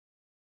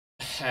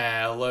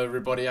Hello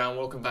everybody and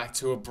welcome back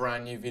to a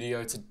brand new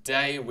video.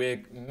 Today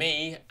we're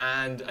me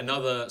and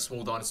another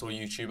small dinosaur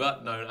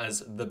YouTuber known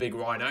as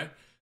TheBigRhino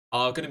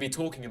are going to be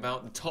talking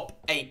about the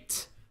top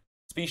 8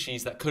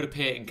 species that could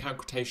appear in Camp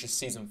Cretaceous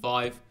Season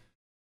 5.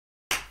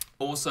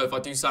 Also, if I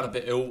do sound a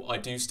bit ill, I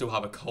do still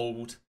have a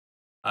cold.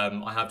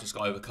 I have just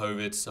got over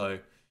COVID, so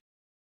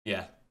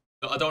yeah.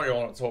 But I don't really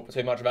want to talk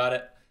too much about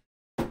it.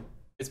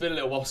 It's been a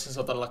little while since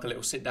I've done like a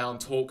little sit down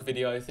talk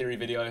video, theory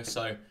video,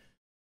 so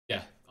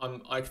yeah.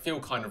 I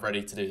feel kind of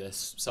ready to do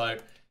this. So,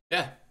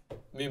 yeah,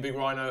 me and Big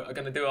Rhino are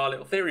going to do our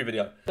little theory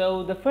video.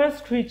 So, the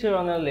first creature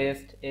on our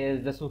list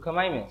is the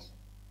Suchomimus.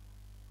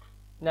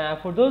 Now,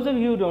 for those of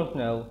you who don't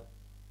know,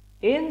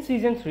 in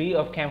Season 3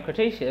 of Camp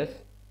Cretaceous,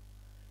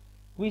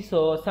 we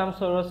saw some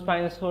sort of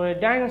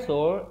Spinosaurid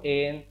dinosaur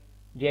in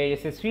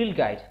Darius's field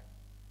guide.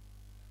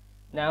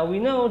 Now, we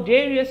know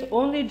Darius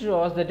only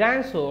draws the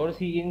dinosaurs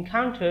he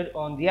encountered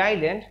on the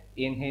island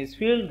in his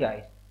field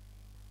guide,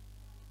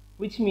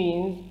 which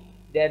means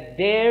that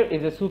there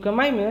is a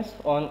Suchomimus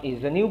on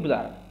Isla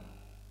Nublar.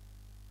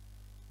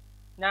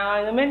 Now,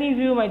 I know many of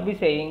you might be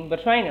saying,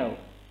 but Rhino,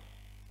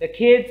 the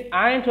kids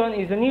aren't on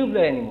Isla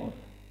Nublar anymore.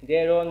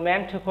 They're on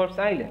Manticore's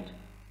Island.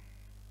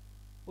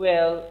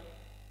 Well,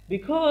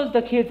 because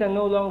the kids are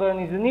no longer on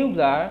Isla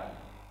Nublar,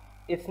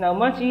 it's now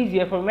much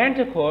easier for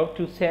Manticore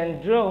to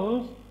send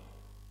drones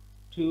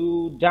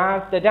to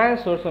dart the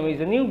dinosaurs from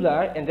Isla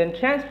Nublar and then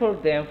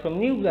transport them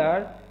from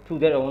Nublar to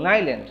their own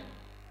island.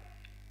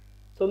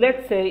 So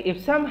let's say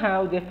if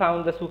somehow they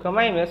found the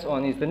Suchomimus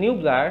on Isla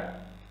Nublar,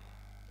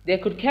 they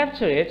could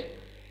capture it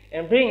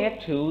and bring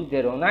it to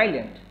their own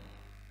island.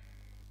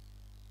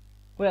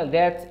 Well,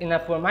 that's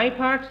enough for my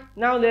part.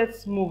 Now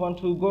let's move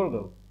on to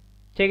Gorgo.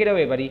 Take it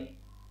away, buddy.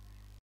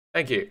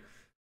 Thank you.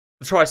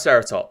 The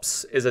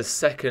Triceratops is the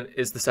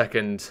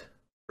second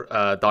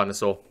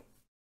dinosaur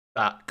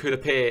that could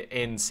appear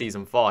in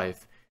Season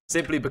 5,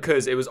 simply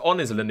because it was on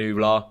Isla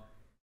Nublar,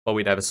 but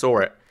we never saw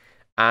it.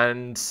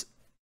 And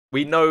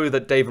we know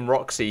that Dave and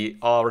Roxy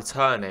are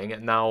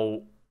returning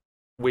now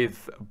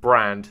with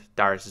Brand,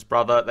 Darius's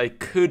brother. They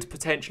could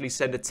potentially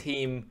send a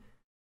team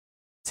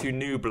to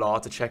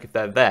Nublar to check if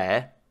they're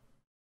there.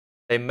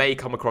 They may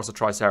come across a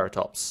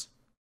Triceratops.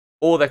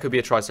 Or there could be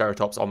a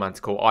Triceratops on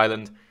Manticore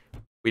Island.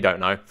 We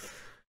don't know.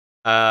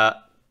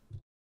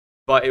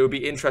 But it would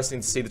be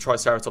interesting to see the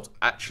Triceratops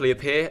actually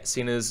appear,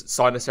 seeing as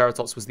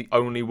Sinoceratops was the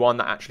only one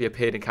that actually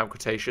appeared in Camp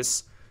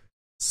Cretaceous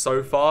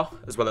so far,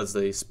 as well as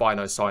the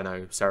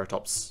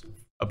Spino-Sinoceratops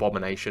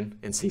abomination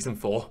in Season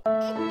 4.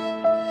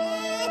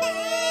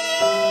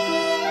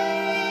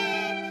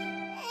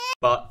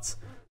 But,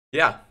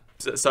 yeah,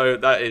 so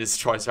that is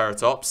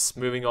Triceratops.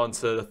 Moving on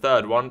to the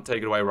third one.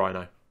 Take it away,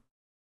 Rhino.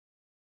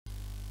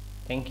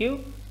 Thank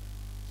you.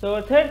 So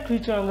our third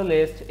creature on the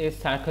list is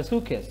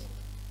Sarcosuchus.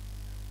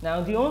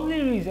 Now, the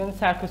only reason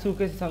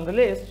Sarcosuchus is on the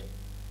list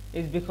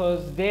is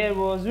because there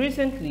was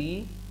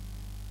recently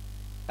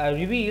a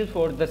reveal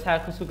for the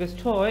Sarcosuchus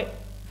toy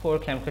for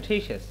Camp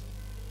Cretaceous.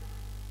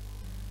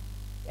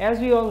 As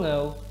we all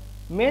know,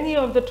 many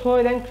of the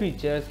toyland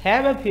creatures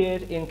have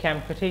appeared in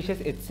Camp Cretaceous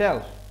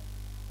itself,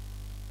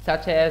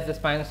 such as the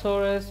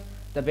Spinosaurus,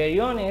 the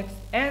Baryonyx,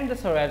 and the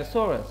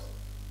Ceratosaurus.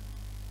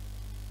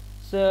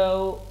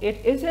 So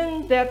it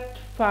isn't that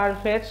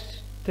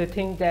far-fetched to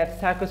think that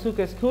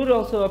Sarcosuchus could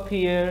also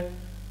appear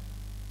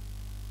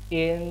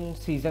in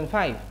Season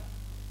 5.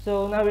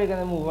 So now we're going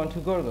to move on to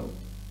Gorgo.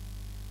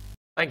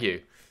 Thank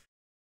you.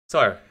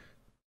 So,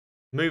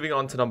 moving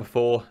on to number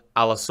 4,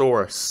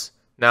 Allosaurus.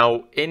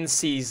 Now, in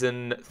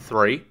Season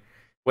 3,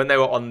 when they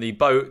were on the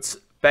boat,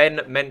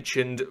 Ben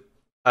mentioned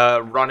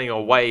running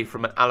away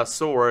from an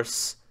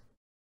Allosaurus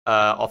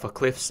off a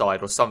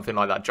cliffside or something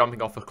like that,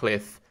 jumping off a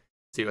cliff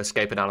to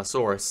escape an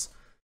Allosaurus.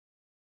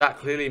 That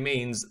clearly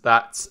means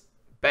that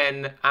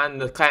Ben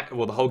and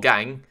the whole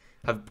gang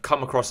have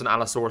come across an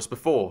Allosaurus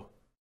before,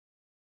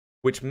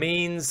 which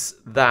means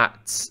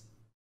that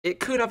it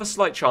could have a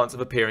slight chance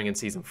of appearing in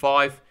Season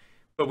 5,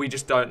 but we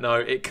just don't know.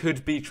 It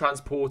could be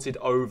transported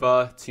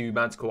over to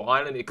Manticore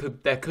Island.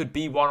 There could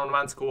be one on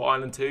Manticore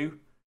Island too.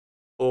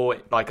 Or,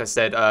 like I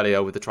said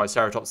earlier with the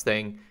Triceratops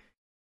thing,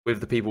 with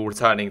the people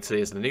returning to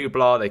Isla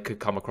Nublar, they could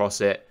come across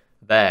it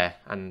there,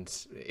 and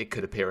it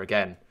could appear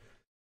again.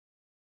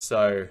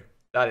 So,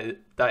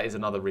 that is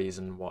another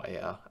reason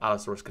why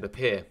Allosaurus could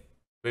appear.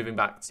 Moving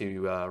back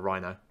to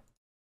Rhino.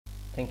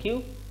 Thank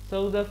you.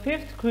 So the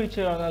fifth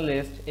creature on our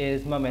list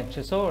is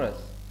Mamenchisaurus.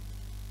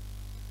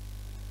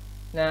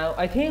 Now,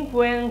 I think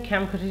when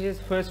Camp Cretaceous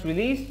first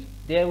released,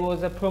 there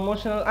was a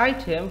promotional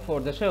item for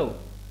the show.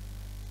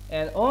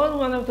 And on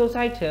one of those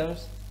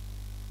items,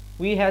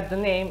 we had the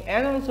name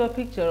and also a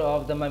picture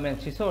of the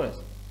Mamenchisaurus.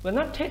 Well,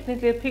 not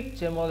technically a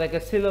picture, more like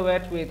a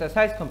silhouette with a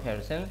size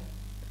comparison.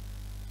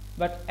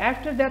 But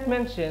after that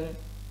mention,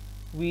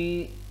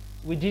 we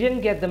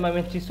didn't get the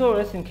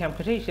Mamenchisaurus in Camp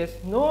Cretaceous,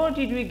 nor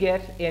did we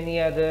get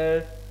any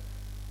other.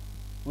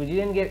 We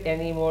didn't get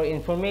any more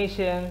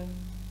information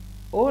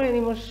or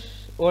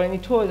any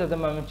toys of the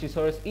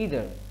Mamenchisaurus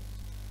either.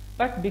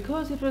 But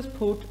because it was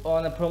put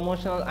on a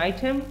promotional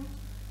item,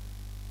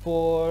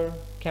 for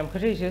Camp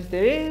Cretaceous,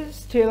 there is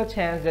still a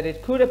chance that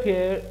it could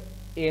appear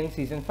in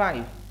Season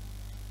 5.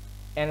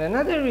 And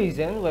another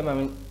reason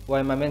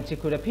why Mamenchi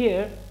could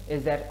appear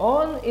is that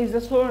on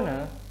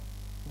Isosaurna,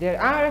 there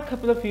are a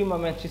couple of few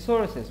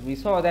Mamenchisauruses. We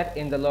saw that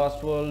in the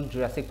Lost World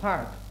Jurassic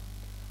Park.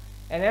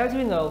 And as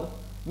we know,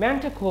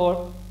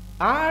 Manticore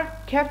are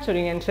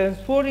capturing and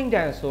transporting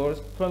dinosaurs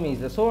from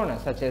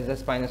Isosaurna, such as the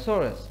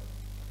Spinosaurus.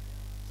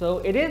 So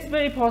it is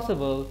very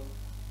possible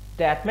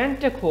that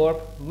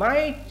Manticore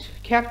might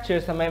capture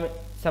some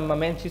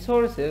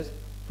Mamenchisauruses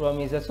from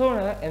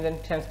Isosaurna and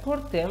then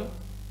transport them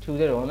to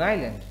their own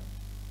island.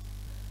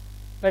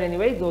 But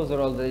anyway, those are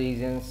all the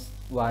reasons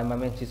why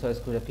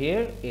Mamenchisaurus could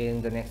appear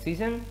in the next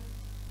season.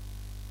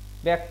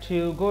 Back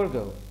to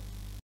Gorgo.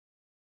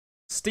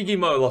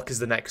 Stygimoloch is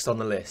the next on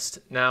the list.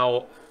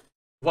 Now,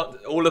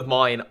 all of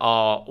mine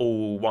are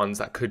all ones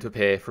that could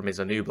appear from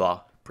Isla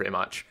Nublar, pretty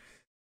much.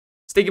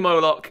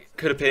 Stygimoloch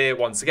could appear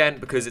once again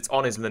because it's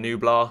on Isla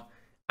Nublar,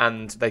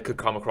 and they could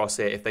come across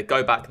it if they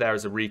go back there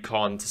as a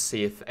recon to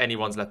see if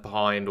anyone's left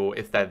behind or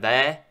if they're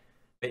there.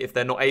 If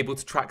they're not able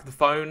to track the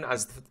phone,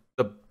 as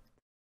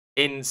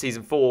in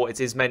Season 4,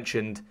 it is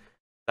mentioned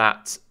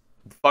that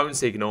phone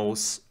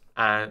signals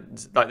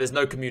and there's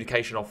no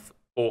communication off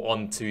or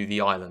onto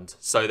the island,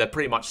 so they're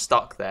pretty much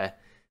stuck there.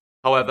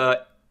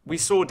 However, we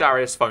saw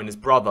Darius phone his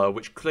brother,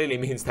 which clearly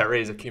means there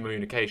is a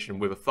communication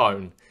with a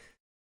phone.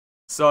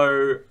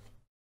 So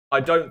I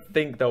don't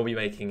think they'll be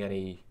making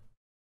any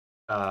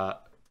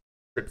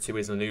trip to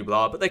Isla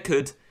Nublar, but they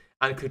could,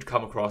 and could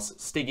come across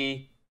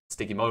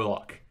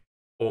Stygimoloch,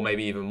 or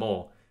maybe even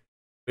more.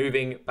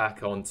 Moving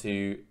back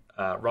onto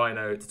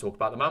Rhino to talk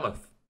about the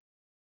mammoth.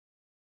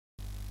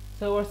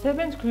 So our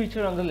 7th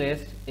creature on the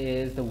list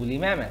is the woolly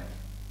mammoth.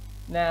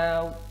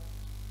 Now,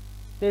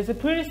 there's a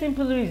pretty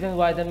simple reason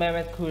why the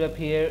mammoth could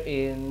appear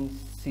in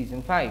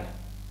Season 5.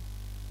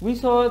 We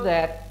saw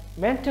that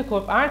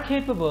Manticore are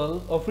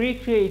capable of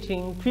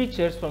recreating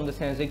creatures from the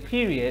Cenozoic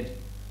period.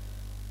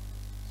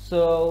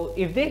 So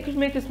if they could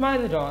make a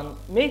Smilodon,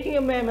 making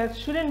a mammoth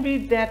shouldn't be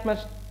that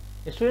much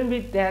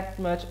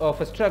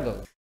of a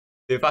struggle.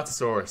 The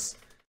Apatosaurus.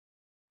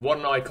 What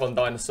an icon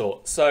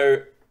dinosaur.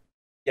 So,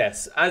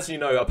 yes, as you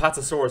know,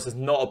 Apatosaurus has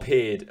not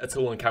appeared at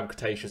all in Camp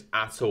Cretaceous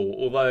at all.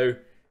 Although,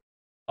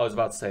 I was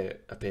about to say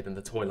it appeared in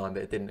the toy line,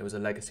 but it didn't. It was a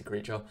legacy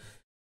creature.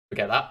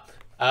 Forget that.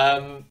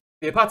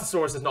 The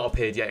Apatosaurus has not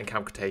appeared yet in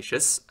Camp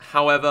Cretaceous.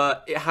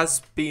 However, it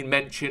has been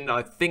mentioned.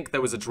 I think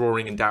there was a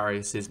drawing in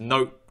Darius's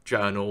note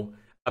journal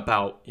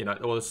about,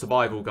 or the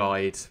survival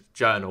guide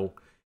journal,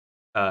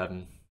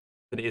 that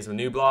it is a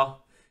Nublar.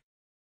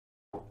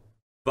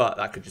 But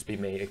that could just be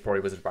me. It probably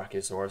was a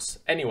Brachiosaurus.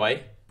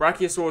 Anyway,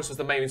 Brachiosaurus was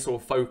the main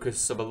sort of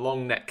focus of a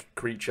long neck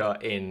creature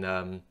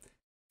in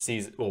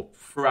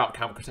throughout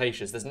Camp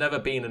Cretaceous. There's never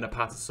been an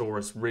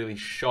Apatosaurus really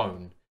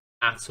shown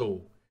at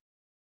all.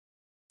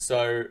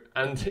 So,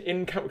 and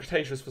in Camp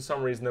Cretaceous, for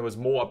some reason, there was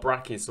more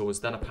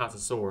Brachiosaurus than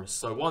Apatosaurus.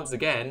 So once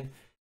again,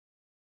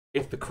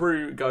 if the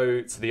crew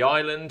go to the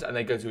island and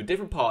they go to a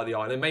different part of the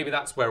island, maybe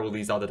that's where all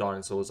these other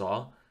dinosaurs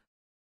are.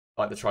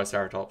 Like the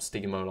Triceratops,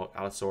 Stygimoloch,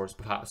 Allosaurus,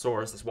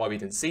 Apatosaurus, that's why we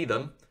didn't see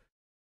them,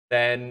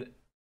 then,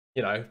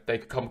 they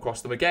could come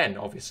across them again.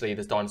 Obviously,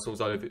 there's dinosaurs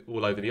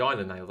all over the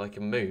island now, they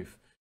can move.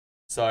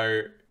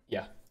 So,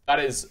 yeah, that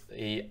is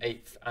the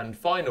 8th and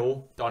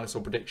final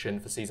dinosaur prediction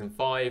for Season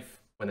 5,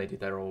 when they did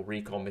their all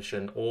recon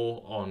mission,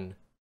 or on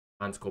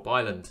Manticore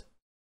Island.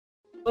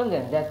 Well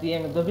then, that's the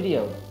end of the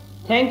video.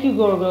 Thank you,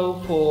 Gorgo,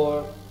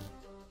 for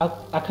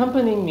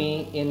accompanying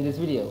me in this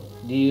video.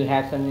 Do you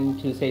have something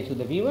to say to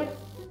the viewers?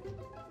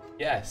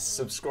 Yes,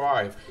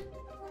 subscribe.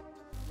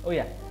 Oh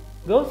yeah,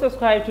 go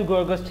subscribe to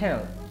Gorgo's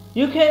channel.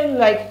 You can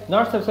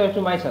not subscribe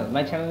to my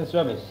channel is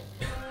rubbish.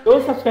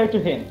 Go subscribe to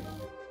him.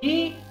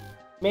 He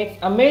makes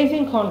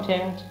amazing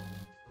content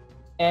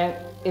and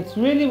it's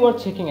really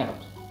worth checking out.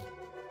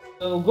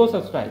 So go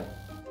subscribe.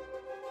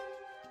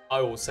 I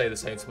will say the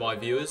same to my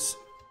viewers.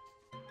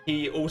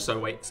 He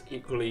also makes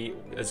equally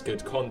as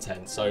good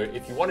content, so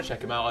if you want to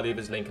check him out, I'll leave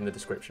his link in the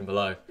description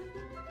below.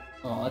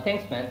 Oh,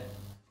 thanks man.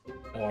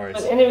 No worries.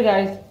 But anyway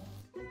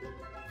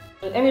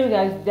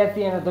guys, that's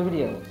the end of the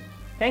video.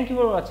 Thank you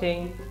for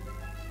watching,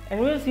 and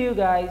we'll see you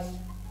guys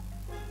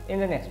in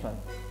the next one.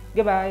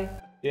 Goodbye.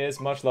 Yes,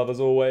 much love as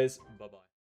always. Bye-bye.